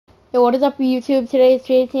Yo, what is up YouTube? Today is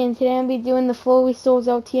JT and today I'm going to be doing the full restores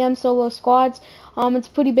LTM solo squads. It's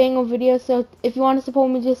a pretty banger video, so if you want to support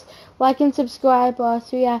me, just like and subscribe. So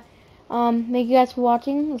yeah, thank you guys for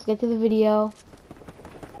watching. Let's get to the video.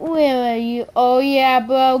 Where are you? Oh yeah,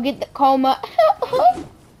 bro, get the coma.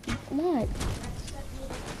 What?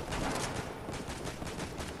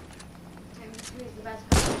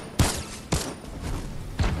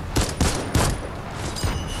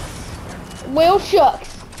 Well, shucks.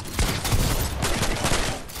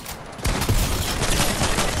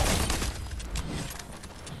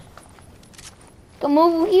 Come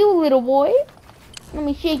over here, little boy. Let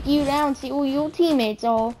me shake you down and see who your teammates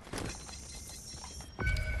are.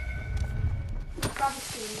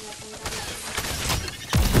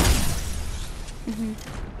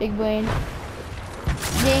 Big brain.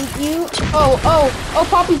 Thank you. Oh,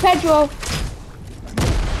 Poppy Petro.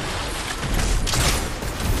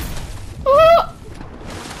 Ah!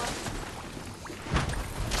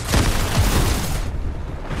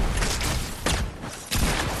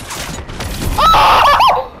 Ah!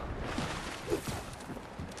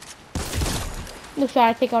 No shot,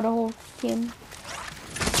 I take out a whole team.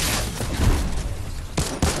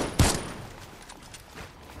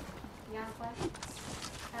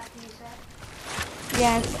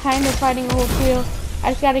 Yeah, it's kind of fighting a whole trio.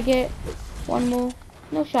 I just gotta get one more.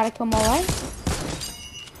 No shot, I come alright.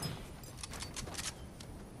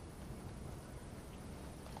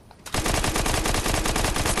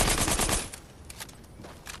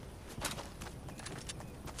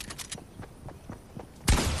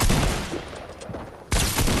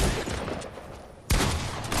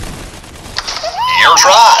 Your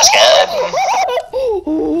try, Scud.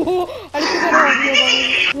 I just got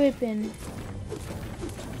a wheel whipping.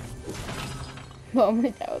 Oh my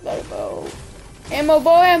god, that bow.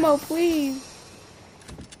 Ammo, please.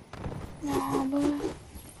 No, bro.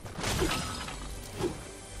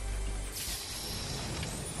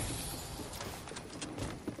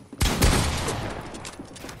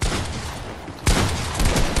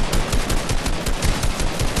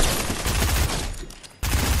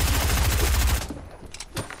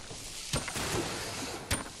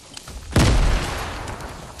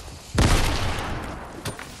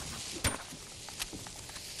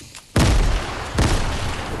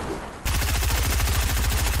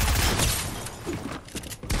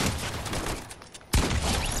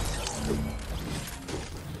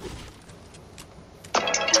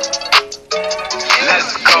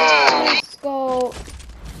 Let's go.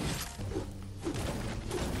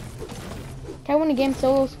 Can I win a game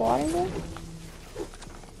solo squatting though?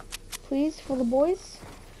 Please, for the boys.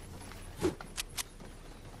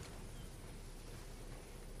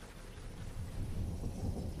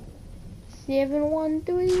 Seven, 1,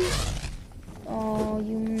 3. Oh,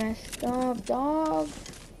 you messed up, dog.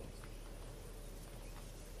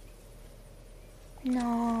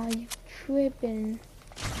 Nah, you tripping.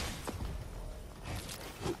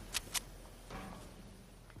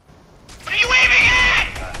 What are you aiming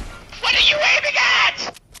at? What are you aiming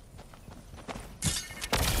at?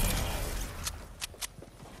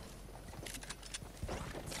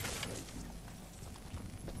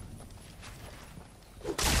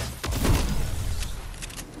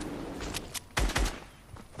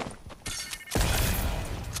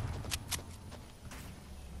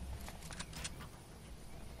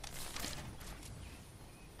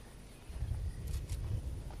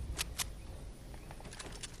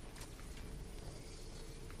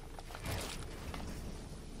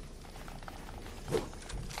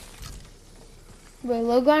 But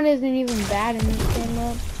low gun isn't even bad in this game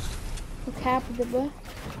mode. Look happened to it, bro.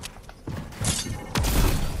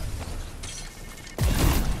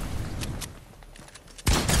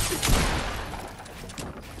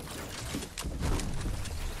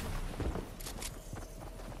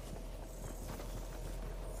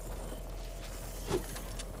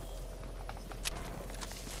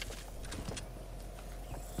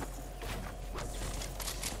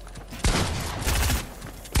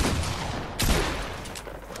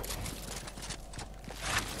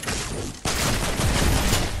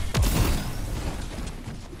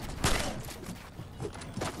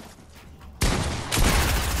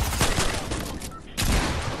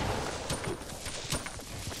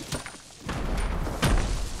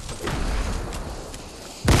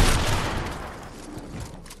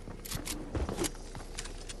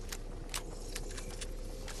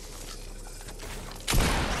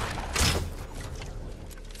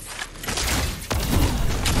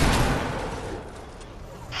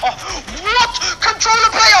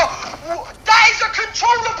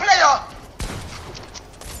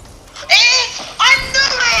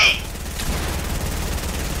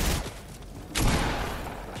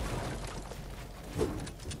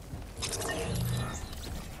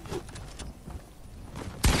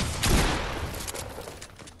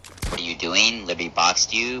 doing, literally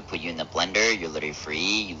boxed you, put you in the blender, you're literally free,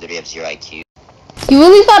 you literally have 0 IQ. You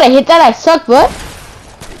really thought I hit that? I suck, but.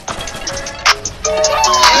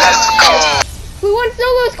 Let's go! We won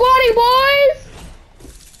solo squatting, boys!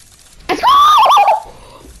 Let's go!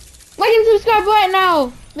 Like and subscribe right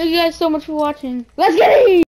now. Thank you guys so much for watching. Let's get it!